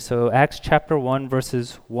So Acts chapter 1,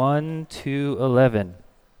 verses 1 to 11.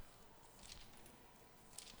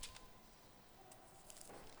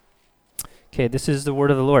 Okay, this is the word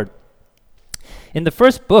of the Lord. In the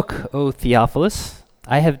first book, O Theophilus,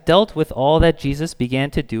 I have dealt with all that Jesus began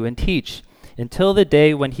to do and teach, until the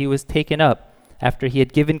day when he was taken up, after he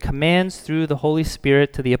had given commands through the Holy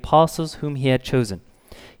Spirit to the apostles whom he had chosen.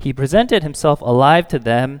 He presented himself alive to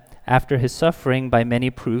them after his suffering by many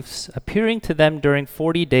proofs, appearing to them during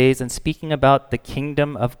 40 days and speaking about the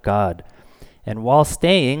kingdom of God. And while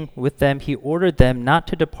staying with them, he ordered them not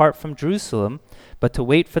to depart from Jerusalem, but to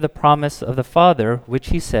wait for the promise of the Father, which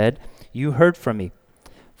he said, "You heard from me.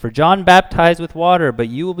 For John baptized with water, but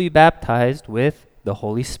you will be baptized with the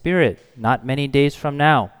Holy Spirit not many days from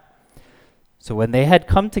now." So when they had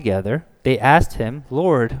come together, they asked him,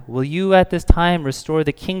 "Lord, will you at this time restore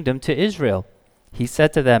the kingdom to Israel?" He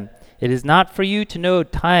said to them, "It is not for you to know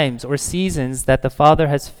times or seasons that the Father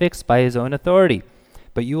has fixed by his own authority,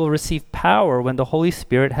 but you will receive power when the Holy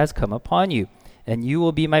Spirit has come upon you, and you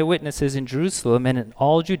will be my witnesses in Jerusalem and in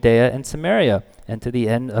all Judea and Samaria, and to the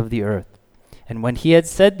end of the earth." And when he had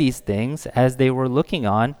said these things, as they were looking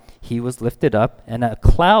on, he was lifted up, and a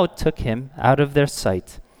cloud took him out of their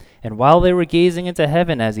sight. And while they were gazing into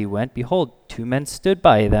heaven as he went, behold, two men stood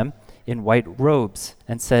by them in white robes,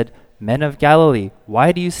 and said, "Men of Galilee,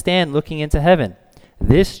 why do you stand looking into heaven?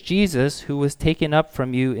 This Jesus who was taken up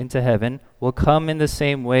from you into heaven will come in the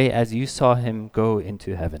same way as you saw him go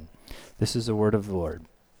into heaven." This is the word of the Lord.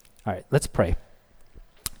 All right, let's pray.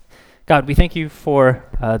 God, we thank you for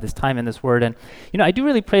this time in this word. And, I do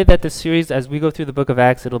really pray that this series, as we go through the book of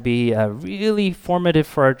Acts, it'll be really formative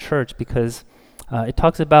for our church because it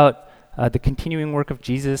talks about the continuing work of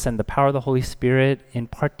Jesus and the power of the Holy Spirit, and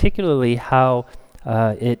particularly how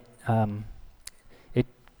it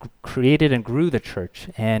created and grew the church.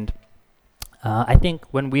 And I think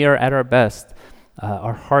when we are at our best,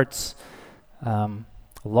 our hearts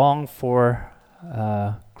long for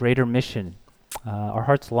greater mission. Our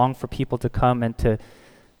hearts long for people to come and to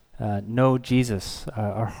know Jesus.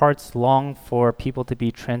 Our hearts long for people to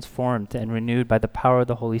be transformed and renewed by the power of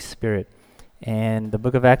the Holy Spirit. And the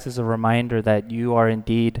book of Acts is a reminder that you are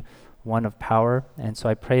indeed one of power. And so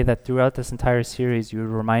I pray that throughout this entire series, you would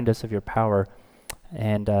remind us of your power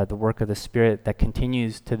and the work of the Spirit that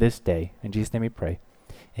continues to this day. In Jesus' name we pray.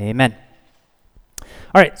 Amen.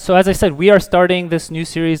 All right, so as I said, we are starting this new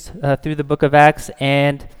series through the book of Acts.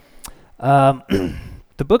 And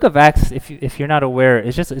the book of Acts, if you're not aware,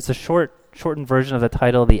 it's a shortened version of the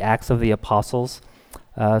title, the Acts of the Apostles.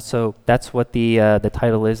 So that's what the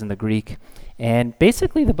title is in the Greek. And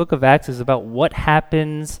basically, the book of Acts is about what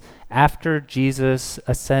happens after Jesus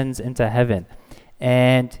ascends into heaven.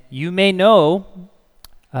 And you may know,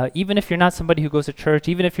 even if you're not somebody who goes to church,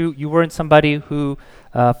 even if you weren't somebody who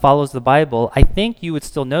follows the Bible, I think you would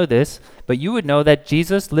still know this, but you would know that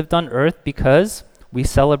Jesus lived on earth because we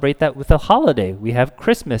celebrate that with a holiday. We have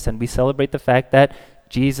Christmas, and we celebrate the fact that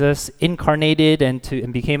Jesus incarnated and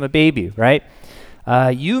became a baby, right?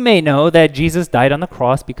 You may know that Jesus died on the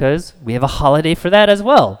cross because we have a holiday for that as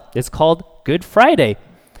well. It's called Good Friday.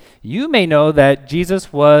 You may know that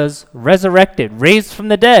Jesus was resurrected, raised from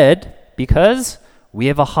the dead, because we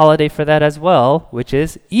have a holiday for that as well, which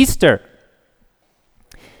is Easter.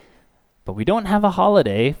 But we don't have a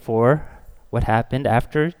holiday for what happened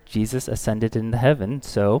after Jesus ascended into heaven.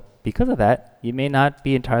 So because of that, you may not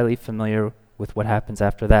be entirely familiar with what happens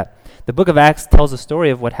after that. The book of Acts tells a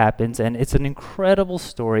story of what happens, and it's an incredible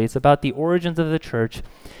story. It's about the origins of the church,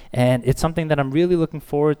 and it's something that I'm really looking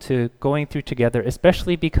forward to going through together,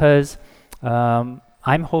 especially because I'm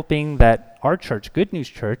hoping that our church, Good News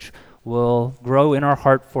Church, will grow in our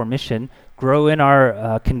heart for mission, grow in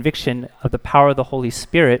our conviction of the power of the Holy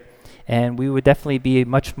Spirit, and we would definitely be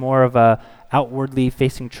much more of a outwardly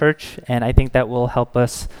facing church, and I think that will help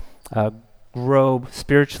us grow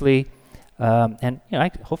spiritually, and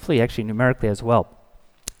hopefully actually numerically as well.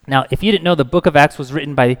 Now, if you didn't know, the book of Acts was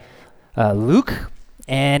written by Luke,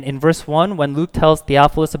 and in verse 1, when Luke tells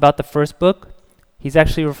Theophilus about the first book, he's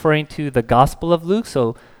actually referring to the Gospel of Luke.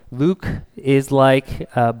 So Luke is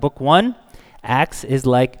like book 1, Acts is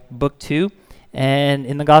like book 2. And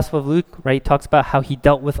in the Gospel of Luke, right, he talks about how he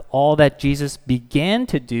dealt with all that Jesus began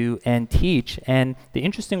to do and teach. And the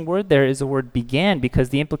interesting word there is the word began,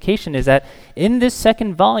 because the implication is that in this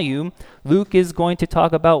second volume, Luke is going to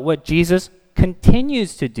talk about what Jesus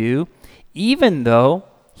continues to do, even though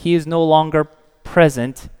he is no longer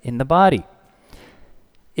present in the body.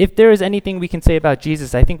 If there is anything we can say about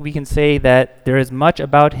Jesus, I think we can say that there is much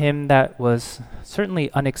about him that was certainly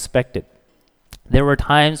unexpected. There were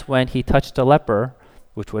times when he touched a leper,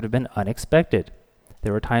 which would have been unexpected.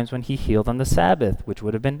 There were times when he healed on the Sabbath, which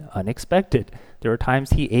would have been unexpected. There were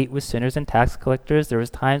times he ate with sinners and tax collectors. There was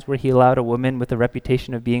times where he allowed a woman with a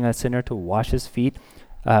reputation of being a sinner to wash his feet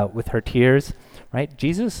with her tears, right?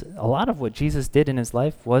 A lot of what Jesus did in his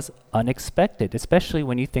life was unexpected, especially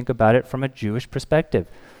when you think about it from a Jewish perspective.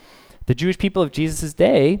 The Jewish people of Jesus'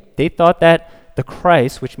 day, they thought that the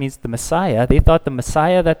Christ, which means the Messiah, they thought the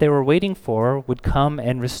Messiah that they were waiting for would come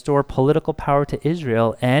and restore political power to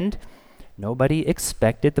Israel, and nobody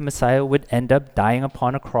expected the Messiah would end up dying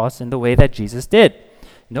upon a cross in the way that Jesus did.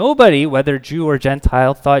 Nobody, whether Jew or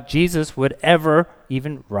Gentile, thought Jesus would ever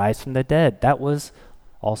even rise from the dead. That was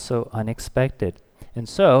also unexpected. And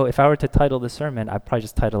so, if I were to title the sermon, I'd probably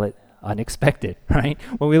just title it Unexpected, right?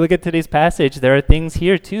 When we look at today's passage, there are things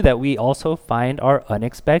here too that we also find are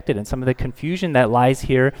unexpected. And some of the confusion that lies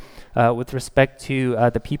here with respect to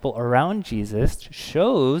the people around Jesus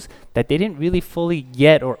shows that they didn't really fully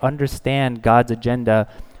get or understand God's agenda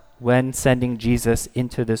when sending Jesus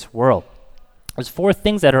into this world. There's 4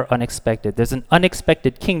 things that are unexpected. There's an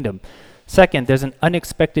unexpected kingdom. Second, there's an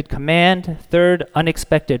unexpected command. Third,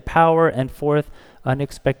 unexpected power. And fourth,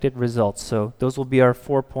 unexpected results. So those will be our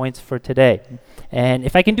 4 points for today. And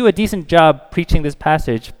if I can do a decent job preaching this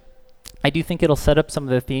passage, I do think it'll set up some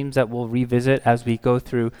of the themes that we'll revisit as we go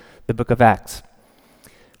through the book of Acts.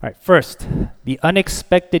 All right, first, the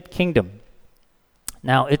unexpected kingdom.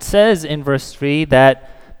 Now, it says in verse 3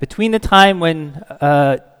 that between the time when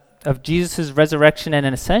of Jesus' resurrection and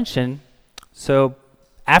ascension, so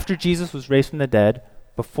after Jesus was raised from the dead,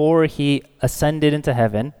 before he ascended into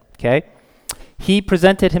heaven, okay, he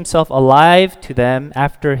presented himself alive to them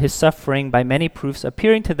after his suffering by many proofs,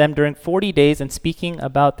 appearing to them during 40 days and speaking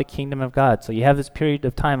about the kingdom of God. So you have this period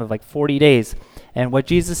of time of like 40 days. And what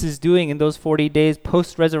Jesus is doing in those 40 days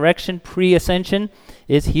post-resurrection, pre-ascension,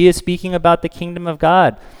 is he is speaking about the kingdom of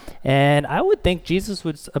God. And I would think Jesus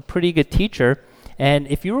was a pretty good teacher. And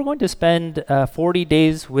if you were going to spend 40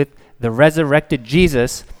 days with the resurrected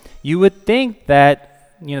Jesus, you would think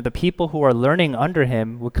that, the people who are learning under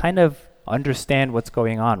him would kind of understand what's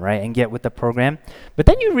going on, right, and get with the program. But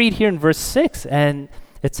then you read here in verse 6, and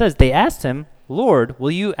it says, they asked him, Lord,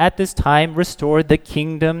 will you at this time restore the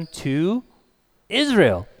kingdom to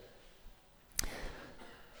Israel?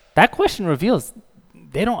 That question reveals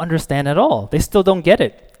they don't understand at all. They still don't get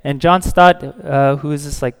it. And John Stott, who is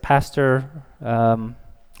this like pastor,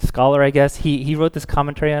 scholar, I guess, he wrote this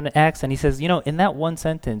commentary on Acts, and he says, in that one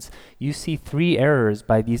sentence, you see 3 errors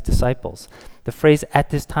by these disciples. The phrase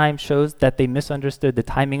at this time shows that they misunderstood the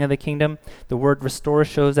timing of the kingdom. The word restore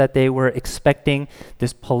shows that they were expecting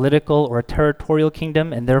this political or territorial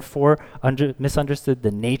kingdom and therefore misunderstood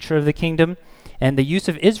the nature of the kingdom. And the use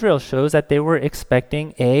of Israel shows that they were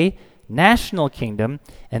expecting a national kingdom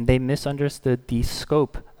and they misunderstood the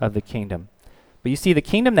scope of the kingdom. But you see, the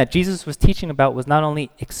kingdom that Jesus was teaching about was not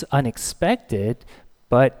only unexpected,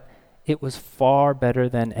 but it was far better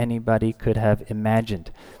than anybody could have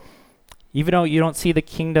imagined. Even though you don't see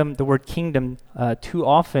the word kingdom too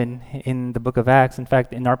often in the book of Acts, in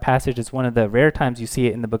fact, in our passage, it's one of the rare times you see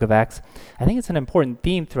it in the book of Acts, I think it's an important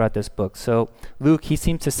theme throughout this book. So Luke, he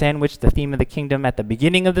seems to sandwich the theme of the kingdom at the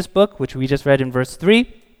beginning of this book, which we just read in verse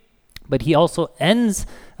 3, but he also ends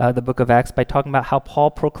the book of Acts by talking about how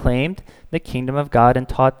Paul proclaimed the kingdom of God and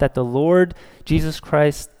taught that about the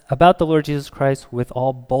Lord Jesus Christ with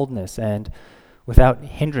all boldness and without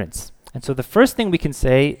hindrance. And so the first thing we can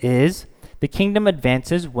say is the kingdom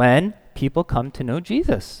advances when people come to know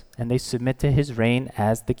Jesus and they submit to his reign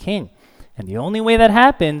as the king. And the only way that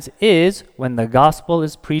happens is when the gospel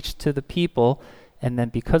is preached to the people, and then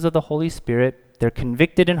because of the Holy Spirit, they're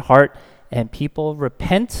convicted in heart and people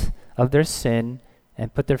repent of their sin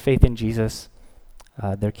and put their faith in Jesus,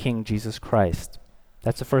 their King, Jesus Christ.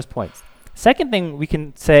 That's the first point. Second thing we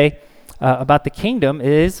can say about the kingdom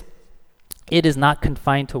is it is not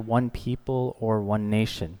confined to one people or one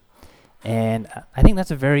nation. And I think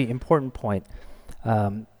that's a very important point.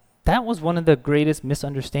 That was one of the greatest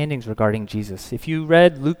misunderstandings regarding Jesus. If you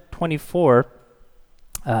read Luke 24,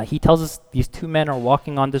 he tells us these 2 men are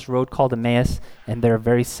walking on this road called Emmaus, and they're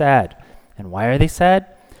very sad. And why are they sad?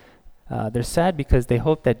 They're sad because they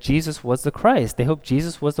hope that Jesus was the Christ. They hope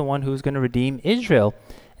Jesus was the one who was going to redeem Israel.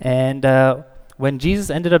 And when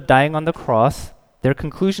Jesus ended up dying on the cross, their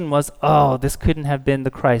conclusion was, this couldn't have been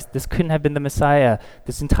the Christ. This couldn't have been the Messiah.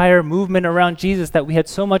 This entire movement around Jesus that we had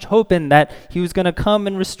so much hope in, that he was going to come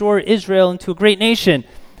and restore Israel into a great nation,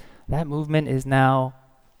 that movement is now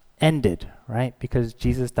ended, right? Because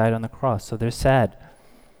Jesus died on the cross. So they're sad.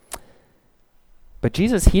 But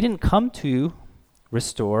Jesus, he didn't come to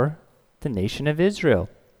restore the nation of Israel.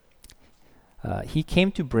 He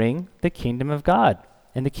came to bring the kingdom of God.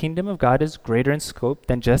 and the kingdom of God is greater in scope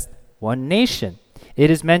than just one nation. It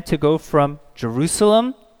is meant to go from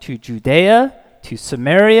Jerusalem to Judea to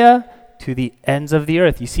Samaria to the ends of the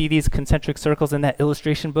earth. You see these concentric circles in that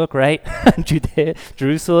illustration book, right? Judea,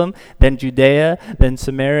 Jerusalem, then Judea, then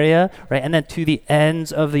Samaria, right? And then to the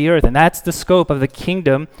ends of the earth. And that's the scope of the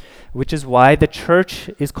kingdom, which is why the church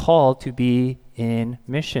is called to be in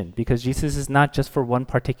mission, because Jesus is not just for one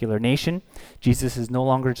particular nation. Jesus is no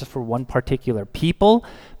longer just for one particular people,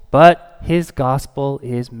 but his gospel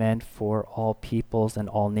is meant for all peoples and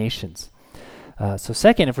all nations. So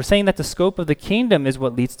second, if we're saying that the scope of the kingdom is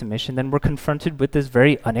what leads to mission, then we're confronted with this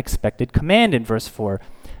very unexpected command in verse 4.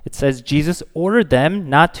 It says, Jesus ordered them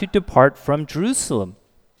not to depart from Jerusalem.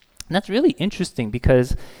 And that's really interesting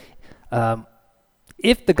because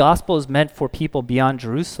if the gospel is meant for people beyond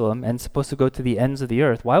Jerusalem and supposed to go to the ends of the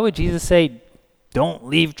earth, why would Jesus say, don't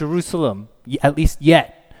leave Jerusalem, at least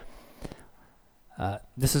yet?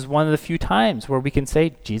 This is one of the few times where we can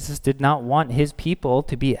say Jesus did not want his people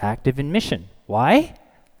to be active in mission. Why?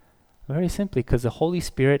 Very simply, because the Holy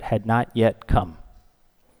Spirit had not yet come.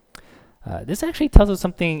 This actually tells us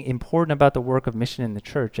something important about the work of mission in the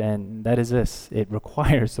church, and that is this. It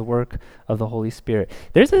requires the work of the Holy Spirit.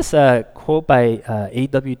 There's this quote by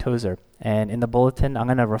A.W. Tozer, and in the bulletin, I'm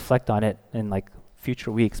going to reflect on it in like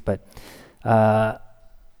future weeks, but I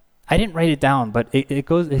didn't write it down, but it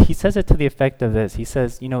goes. He says it to the effect of this. He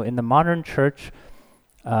says, in the modern church,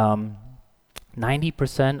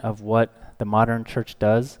 90% of what the modern church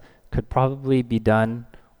does could probably be done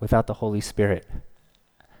without the Holy Spirit.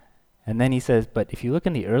 And then he says, but if you look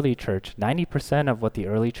in the early church, 90% of what the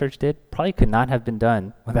early church did probably could not have been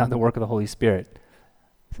done without the work of the Holy Spirit.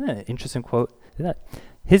 Isn't that an interesting quote?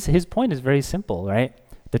 His point is very simple, right?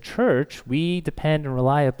 The church, we depend and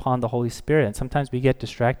rely upon the Holy Spirit, and sometimes we get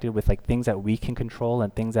distracted with like things that we can control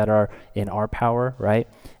and things that are in our power, right?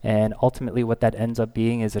 And ultimately what that ends up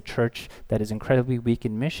being is a church that is incredibly weak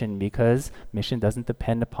in mission, because mission doesn't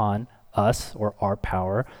depend upon us or our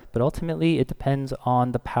power, but ultimately it depends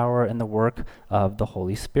on the power and the work of the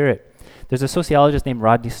Holy Spirit. There's a sociologist named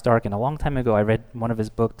Rodney Stark, and a long time ago I read one of his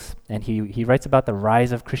books, and he writes about the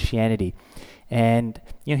rise of Christianity. And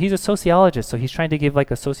he's a sociologist, so he's trying to give like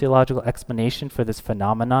a sociological explanation for this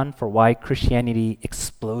phenomenon, for why Christianity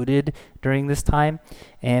exploded during this time.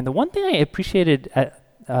 And the one thing I appreciated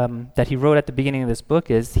that he wrote at the beginning of this book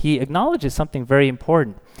is he acknowledges something very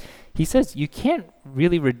important. He says you can't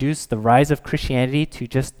really reduce the rise of Christianity to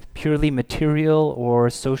just purely material or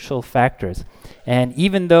social factors. And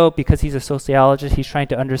even though, because he's a sociologist, he's trying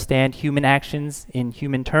to understand human actions in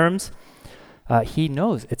human terms, he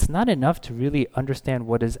knows it's not enough to really understand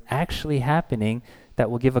what is actually happening that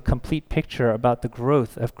will give a complete picture about the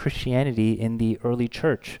growth of Christianity in the early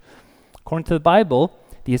church. According to the Bible,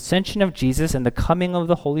 the ascension of Jesus and the coming of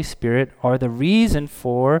the Holy Spirit are the reason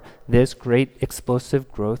for this great explosive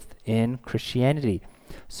growth in Christianity.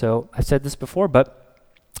 So I said this before, but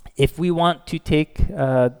if we want to take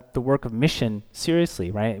the work of mission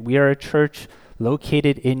seriously, right? We are a church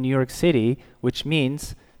located in New York City, which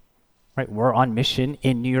means we're on mission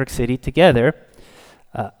in New York City together.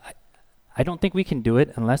 I don't think we can do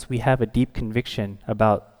it unless we have a deep conviction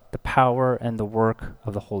about the power and the work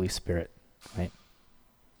of the Holy Spirit, right?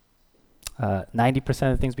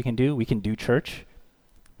 90% of the things we can do church,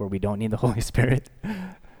 where we don't need the Holy Spirit.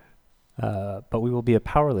 But we will be a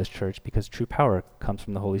powerless church because true power comes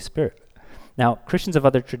from the Holy Spirit. Now, Christians of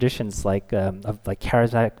other traditions, like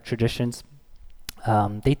charismatic traditions,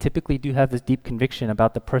 they typically do have this deep conviction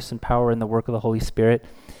about the person, power, and the work of the Holy Spirit.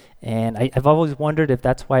 And I've always wondered if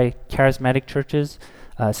that's why charismatic churches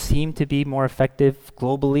seem to be more effective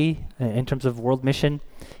globally in terms of world mission.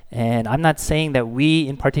 And I'm not saying that we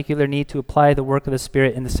in particular need to apply the work of the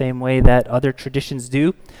Spirit in the same way that other traditions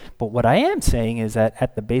do. But what I am saying is that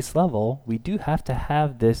at the base level, we do have to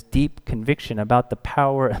have this deep conviction about the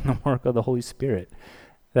power and the work of the Holy Spirit,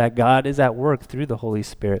 that God is at work through the Holy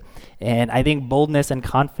Spirit. And I think boldness and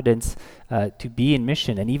confidence to be in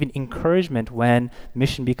mission, and even encouragement when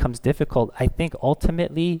mission becomes difficult, I think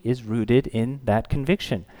ultimately is rooted in that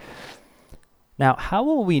conviction. Now, how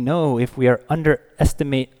will we know if we are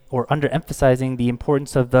underemphasizing the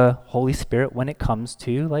importance of the Holy Spirit when it comes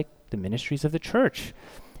to the ministries of the church?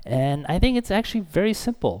 And I think it's actually very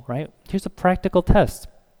simple, right? Here's a practical test.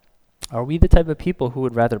 Are we the type of people who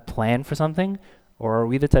would rather plan for something, or are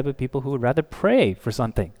we the type of people who would rather pray for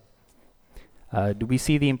something? Do we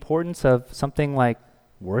see the importance of something like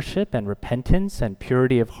worship and repentance and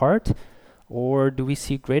purity of heart? Or do we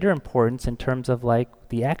see greater importance in terms of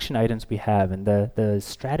the action items we have and the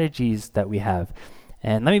strategies that we have?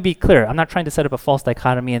 And let me be clear, I'm not trying to set up a false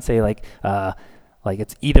dichotomy and say like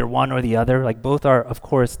it's either one or the other. Like both are, of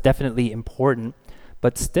course, definitely important,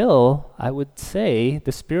 but still, I would say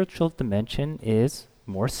the spiritual dimension is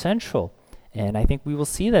more central. And I think we will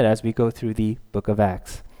see that as we go through the book of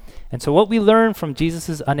Acts. And so what we learn from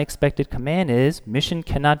Jesus' unexpected command is mission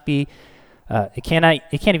cannot be, it can't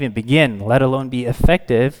even begin, let alone be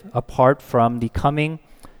effective apart from the coming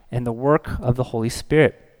and the work of the Holy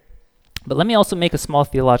Spirit. But let me also make a small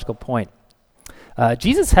theological point.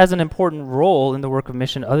 Jesus has an important role in the work of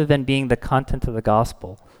mission other than being the content of the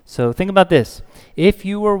gospel. So think about this. If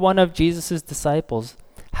you were one of Jesus' disciples,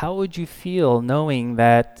 how would you feel knowing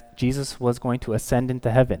that Jesus was going to ascend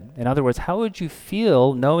into heaven? In other words, how would you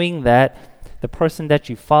feel knowing that the person that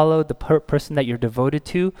you followed, the person that you're devoted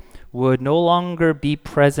to, would no longer be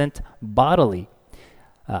present bodily?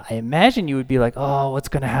 I imagine you would be like, oh, what's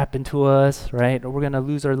going to happen to us, right? Or we're going to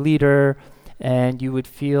lose our leader. And you would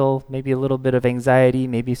feel maybe a little bit of anxiety,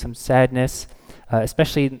 maybe some sadness,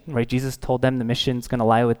 especially, right, Jesus told them the mission's going to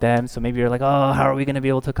lie with them. So maybe you're like, oh, how are we going to be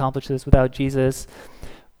able to accomplish this without Jesus?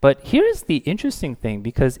 But here's the interesting thing,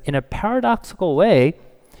 because in a paradoxical way,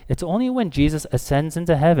 it's only when Jesus ascends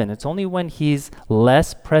into heaven, it's only when he's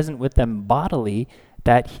less present with them bodily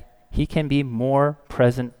that he can be more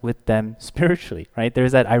present with them spiritually, right?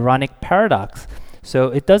 There's that ironic paradox. So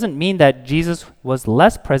it doesn't mean that Jesus was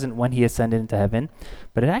less present when he ascended into heaven,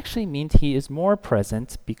 but it actually means he is more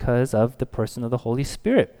present because of the person of the Holy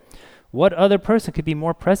Spirit. What other person could be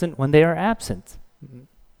more present when they are absent?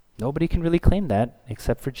 Nobody can really claim that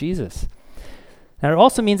except for Jesus. Now it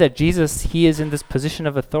also means that Jesus, he is in this position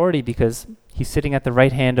of authority because he's sitting at the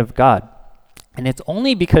right hand of God. And it's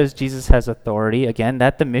only because Jesus has authority, again,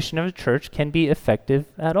 that the mission of the church can be effective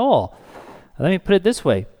at all. Let me put it this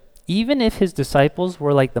way. Even if his disciples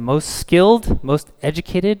were like the most skilled, most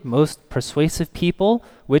educated, most persuasive people,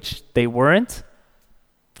 which they weren't,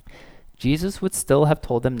 Jesus would still have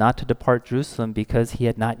told them not to depart Jerusalem because he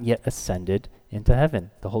had not yet ascended into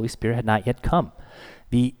heaven. The Holy Spirit had not yet come.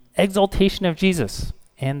 The exaltation of Jesus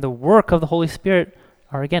and the work of the Holy Spirit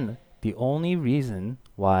are, again, the only reason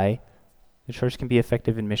why the church can be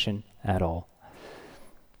effective in mission at all.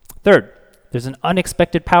 Third, there's an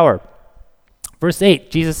unexpected power. Verse 8,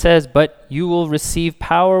 Jesus says, "But you will receive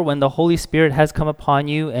power when the Holy Spirit has come upon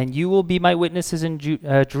you, and you will be my witnesses in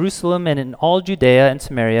Jerusalem and in all Judea and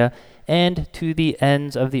Samaria and to the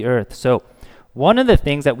ends of the earth." So one of the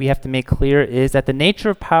things that we have to make clear is that the nature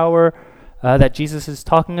of power that Jesus is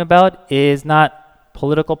talking about is not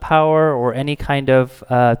political power or any kind of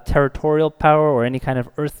territorial power or any kind of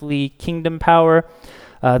earthly kingdom power.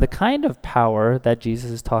 The kind of power that Jesus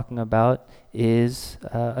is talking about is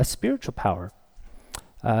a spiritual power.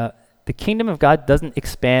 The kingdom of God doesn't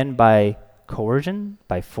expand by coercion,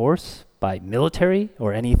 by force, by military,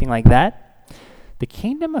 or anything like that. The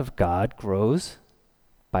kingdom of God grows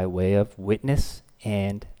by way of witness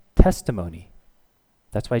and testimony.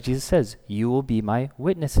 That's why Jesus says, "You will be my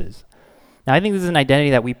witnesses." Now, I think this is an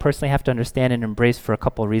identity that we personally have to understand and embrace for a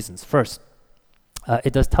couple of reasons. First,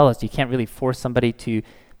 it does tell us you can't really force somebody to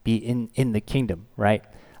be in the kingdom, right?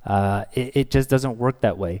 It just doesn't work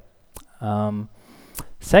that way.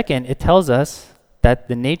 Second, it tells us that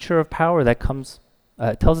the nature of power that comes,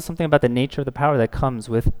 it tells us something about the nature of the power that comes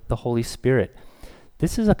with the Holy Spirit.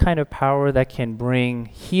 This is a kind of power that can bring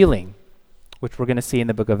healing, which we're going to see in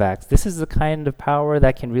the book of Acts. This is the kind of power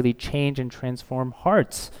that can really change and transform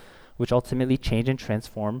hearts, which ultimately change and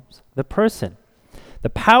transforms the person. The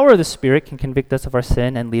power of the Spirit can convict us of our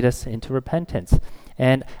sin and lead us into repentance.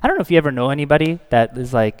 And I don't know if you ever know anybody that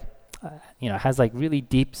is like, has like really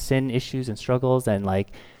deep sin issues and struggles, and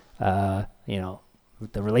like, the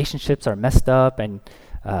relationships are messed up, and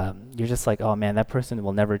you're just like, oh man, that person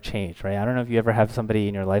will never change, right? I don't know if you ever have somebody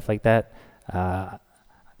in your life like that.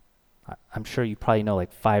 I'm sure you probably know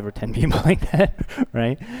like 5 or 10 people like that,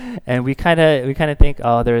 right? And we kind of think,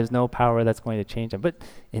 oh, there is no power that's going to change them. But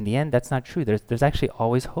in the end, that's not true. There's actually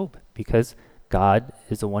always hope, because God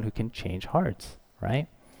is the one who can change hearts, right?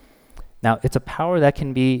 Now, it's a power that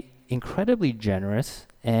can be incredibly generous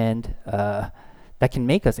and that can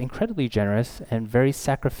make us incredibly generous and very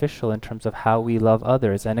sacrificial in terms of how we love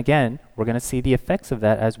others. And again, we're going to see the effects of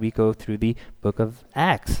that as we go through the book of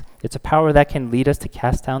Acts. It's a power that can lead us to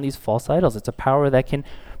cast down these false idols. It's a power that can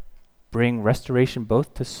bring restoration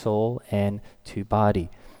both to soul and to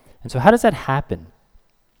body. And so how does that happen?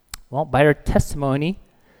 Well, by our testimony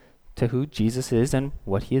to who Jesus is and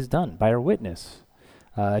what he has done, by our witness.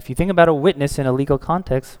 If you think about a witness in a legal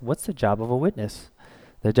context, what's the job of a witness?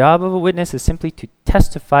 The job of a witness is simply to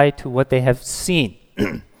testify to what they have seen.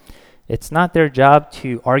 It's not their job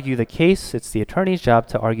to argue the case. It's the attorney's job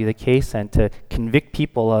to argue the case and to convict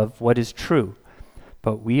people of what is true.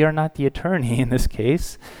 but we are not the attorney in this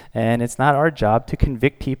case, and it's not our job to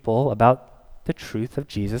convict people about the truth of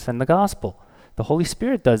Jesus and the gospel. The Holy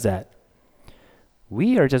Spirit does that.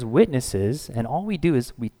 We are just witnesses, and all we do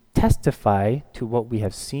is we testify to what we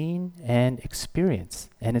have seen and experienced.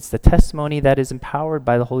 And it's the testimony that is empowered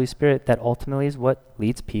by the Holy Spirit that ultimately is what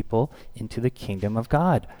leads people into the kingdom of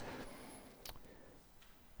God.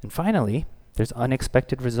 And finally, there's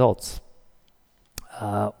unexpected results.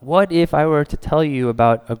 What if I were to tell you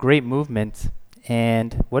about a great movement,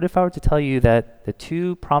 and what if I were to tell you that the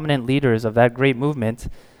two prominent leaders of that great movement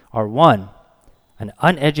are one, an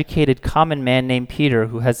uneducated common man named Peter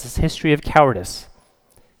who has this history of cowardice,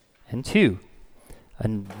 and two, a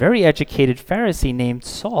very educated Pharisee named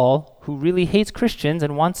Saul who really hates Christians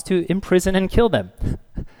and wants to imprison and kill them.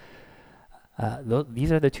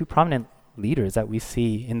 These are the two prominent leaders that we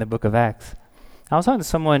see in the book of Acts. I was talking to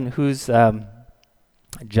someone whose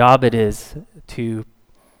job it is to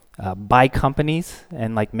buy companies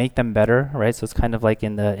and like make them better, right? So it's kind of like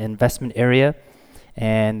in the investment area,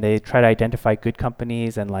 and they try to identify good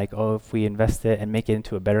companies and like, oh, if we invest it and make it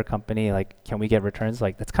into a better company, like, can we get returns?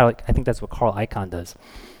 Like, that's kind of like, I think that's what Carl Icahn does.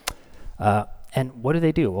 And what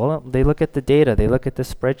do? Well, they look at the data, they look at the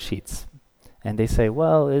spreadsheets, and they say,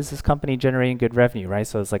 well, is this company generating good revenue, right?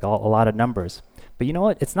 So it's like a lot of numbers. But you know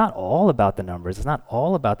what? It's not all about the numbers. It's not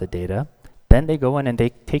all about the data. Then they go in and they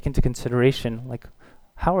take into consideration, like,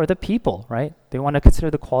 how are the people, right? They want to consider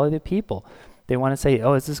the quality of the people. They want to say,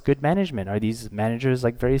 oh, is this good management? Are these managers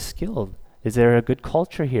like very skilled? Is there a good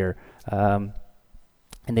culture here? And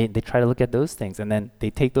they try to look at those things, and then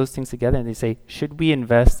they take those things together and they say, should we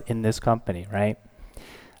invest in this company, right?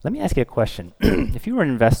 Let me ask you a question. If you were an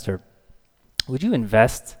investor, would you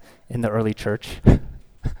invest in the early church?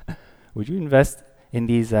 Would you invest in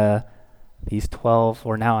these 12,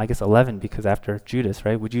 or now I guess 11, because after Judas,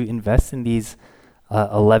 right? Would you invest in these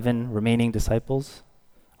 11 remaining disciples?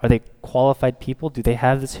 Are they qualified people? Do they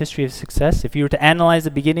have this history of success? If you were to analyze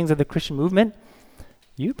the beginnings of the Christian movement,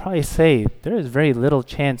 you'd probably say there is very little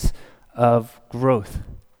chance of growth.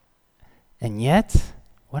 And yet,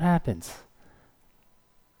 what happens?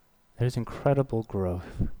 There's incredible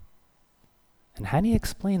growth. And how do you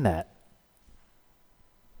explain that?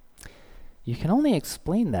 You can only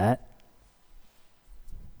explain that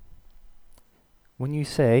when you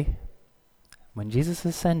say, when Jesus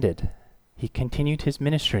ascended, he continued his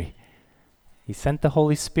ministry. He sent the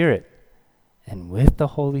Holy Spirit. And with the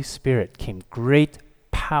Holy Spirit came great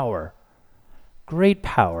power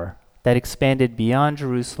that expanded beyond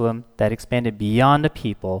Jerusalem, that expanded beyond the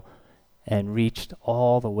people, and reached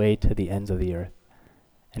all the way to the ends of the earth.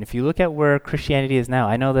 And if you look at where Christianity is now,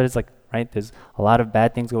 I know there's there's a lot of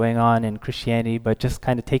bad things going on in Christianity, but just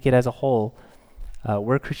kind of take it as a whole.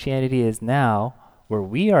 Where Christianity is now, where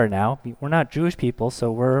we are now, we're not Jewish people,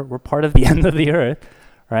 so we're part of the end of the earth,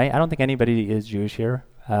 right? I don't think anybody is Jewish here.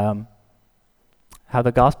 How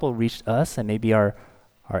the gospel reached us and maybe our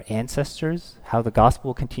ancestors, how the gospel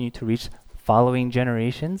will continue to reach following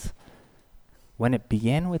generations. When it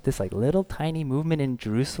began with this like little tiny movement in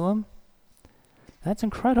Jerusalem, that's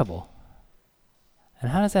incredible.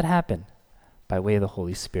 And how does that happen? By way of the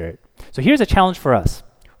Holy Spirit. So here's a challenge for us.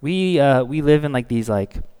 We live in like these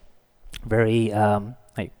like very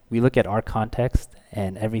we look at our context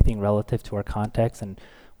and everything relative to our context, and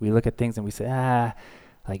we look at things and we say,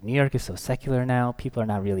 like New York is so secular now. People are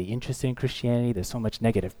not really interested in Christianity. There's so much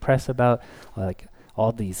negative press about like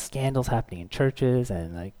all these scandals happening in churches,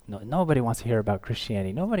 and like nobody wants to hear about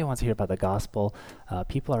Christianity. Nobody wants to hear about the gospel.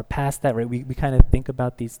 People are past that, right? We kind of think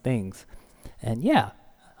about these things. And yeah,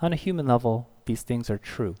 on a human level, these things are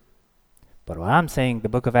true. But what I'm saying the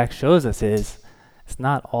book of Acts shows us is it's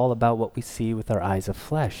not all about what we see with our eyes of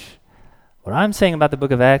flesh. What I'm saying about the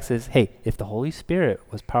book of Acts is, hey, if the Holy Spirit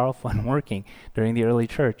was powerful and working during the early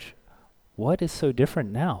church, what is so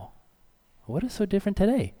different now? What is so different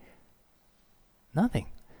today? Nothing.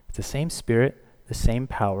 It's the same Spirit, the same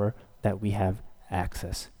power that we have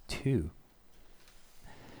access to.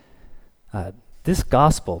 This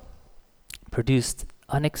gospel produced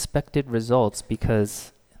unexpected results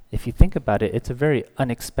because if you think about it, it's a very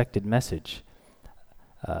unexpected message.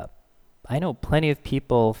 I know plenty of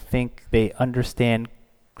people think they understand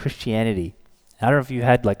Christianity. I don't know if you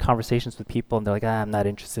had like conversations with people and they're like, I'm not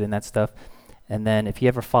interested in that stuff. And then if you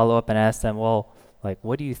ever follow up and ask them, well, like,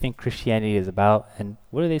 what do you think Christianity is about? And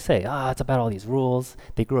what do they say? It's about all these rules.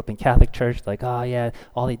 They grew up in Catholic church. Like, yeah,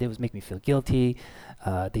 all they did was make me feel guilty.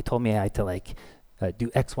 They told me I had to like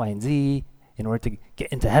do X, Y, and Z in order to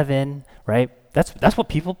get into heaven, right? That's what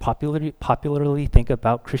people popularly think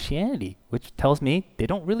about Christianity, which tells me they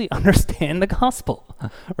don't really understand the gospel,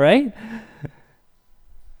 right?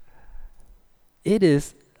 It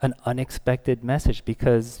is an unexpected message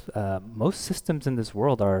because most systems in this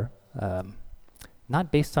world are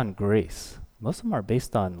not based on grace. Most of them are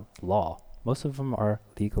based on law. Most of them are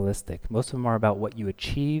legalistic. Most of them are about what you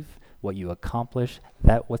achieve, what you accomplish.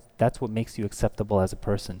 That's what makes you acceptable as a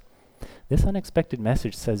person. This unexpected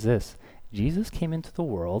message says this: Jesus came into the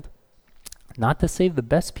world not to save the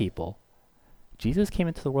best people. Jesus came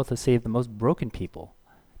into the world to save the most broken people.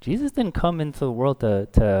 Jesus didn't come into the world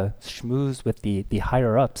to schmooze with the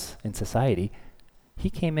higher ups in society. He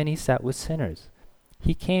came and he sat with sinners.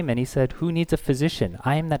 He came and he said, "Who needs a physician?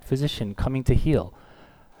 I am that physician coming to heal."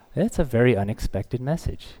 It's a very unexpected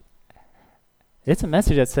message. It's a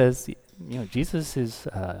message that says, Jesus is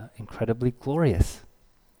incredibly glorious.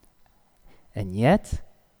 And yet,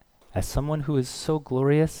 as someone who is so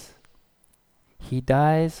glorious, he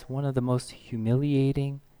dies one of the most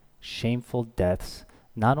humiliating, shameful deaths,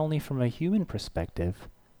 not only from a human perspective,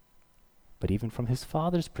 but even from his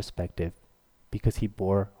Father's perspective, because he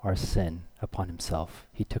bore our sin upon himself.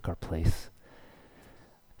 He took our place.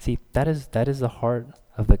 See, that is the heart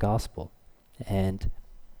of the gospel. And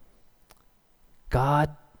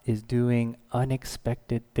God is doing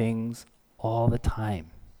unexpected things all the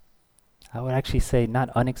time. I would actually say not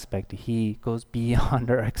unexpected. He goes beyond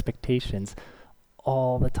our expectations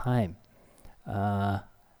all the time.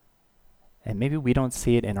 And maybe we don't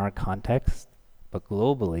see it in our context, but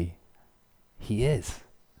globally, he is.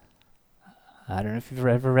 I don't know if you've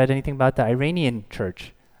ever read anything about the Iranian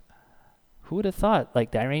church. Who would have thought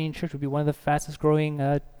the Iranian church would be one of the fastest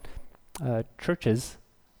growing churches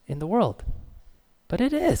in the world? But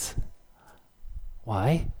it is.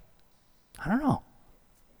 Why? I don't know.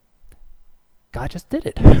 God just did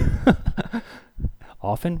it.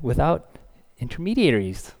 Often without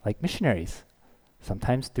intermediaries like missionaries.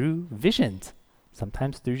 Sometimes through visions.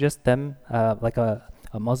 Sometimes through just them like a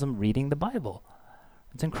Muslim reading the Bible.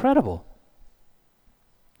 It's incredible.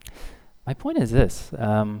 My point is this.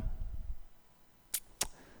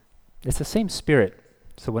 It's the same Spirit.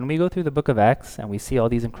 So when we go through the book of Acts and we see all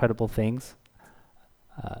these incredible things,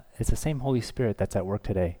 it's the same Holy Spirit that's at work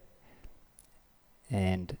today.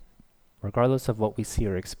 And regardless of what we see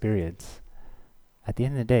or experience, at the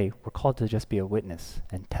end of the day, we're called to just be a witness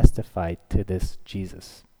and testify to this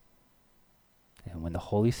Jesus. And when the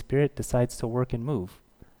Holy Spirit decides to work and move,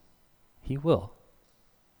 he will.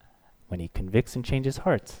 When he convicts and changes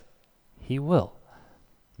hearts, he will.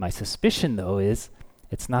 My suspicion, though, is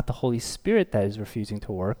it's not the Holy Spirit that is refusing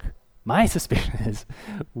to work. My suspicion is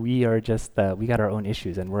we are just, we got our own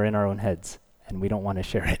issues and we're in our own heads and we don't want to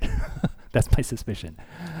share it. That's my suspicion.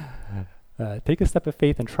 Take a step of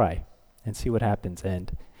faith and try and see what happens.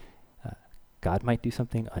 And God might do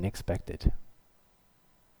something unexpected.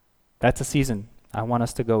 That's a season I want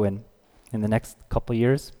us to go in the next couple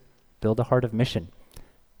years, build a heart of mission.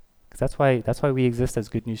 Because that's why we exist as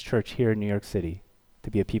Good News Church here in New York City, to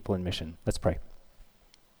be a people in mission. Let's pray.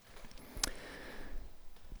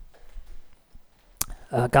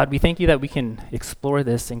 God, we thank you that we can explore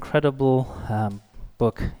this incredible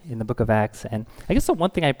book in the book of Acts. And I guess the one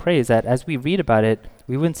thing I pray is that as we read about it,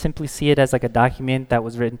 we wouldn't simply see it as like a document that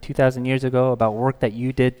was written 2,000 years ago about work that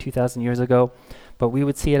you did 2,000 years ago, but we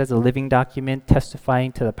would see it as a living document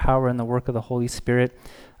testifying to the power and the work of the Holy Spirit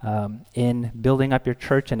in building up your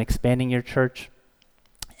church and expanding your church.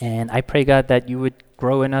 And I pray, God, that you would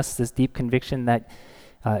grow in us this deep conviction that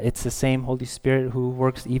it's the same Holy Spirit who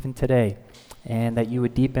works even today, and that you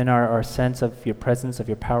would deepen our sense of your presence, of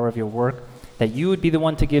your power, of your work, that you would be the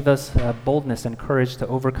one to give us boldness and courage to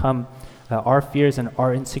overcome our fears and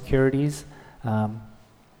our insecurities,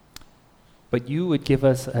 but you would give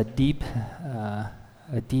us a deep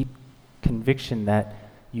conviction that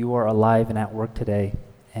you are alive and at work today,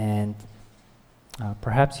 and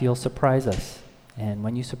perhaps you'll surprise us. And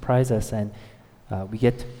when you surprise us and we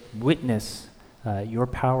get to witness your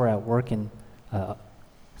power at work in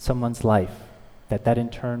someone's life, that in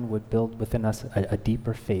turn would build within us a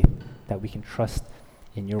deeper faith that we can trust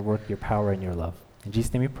in your work, your power, and your love. In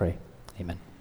Jesus' name we pray. Amen.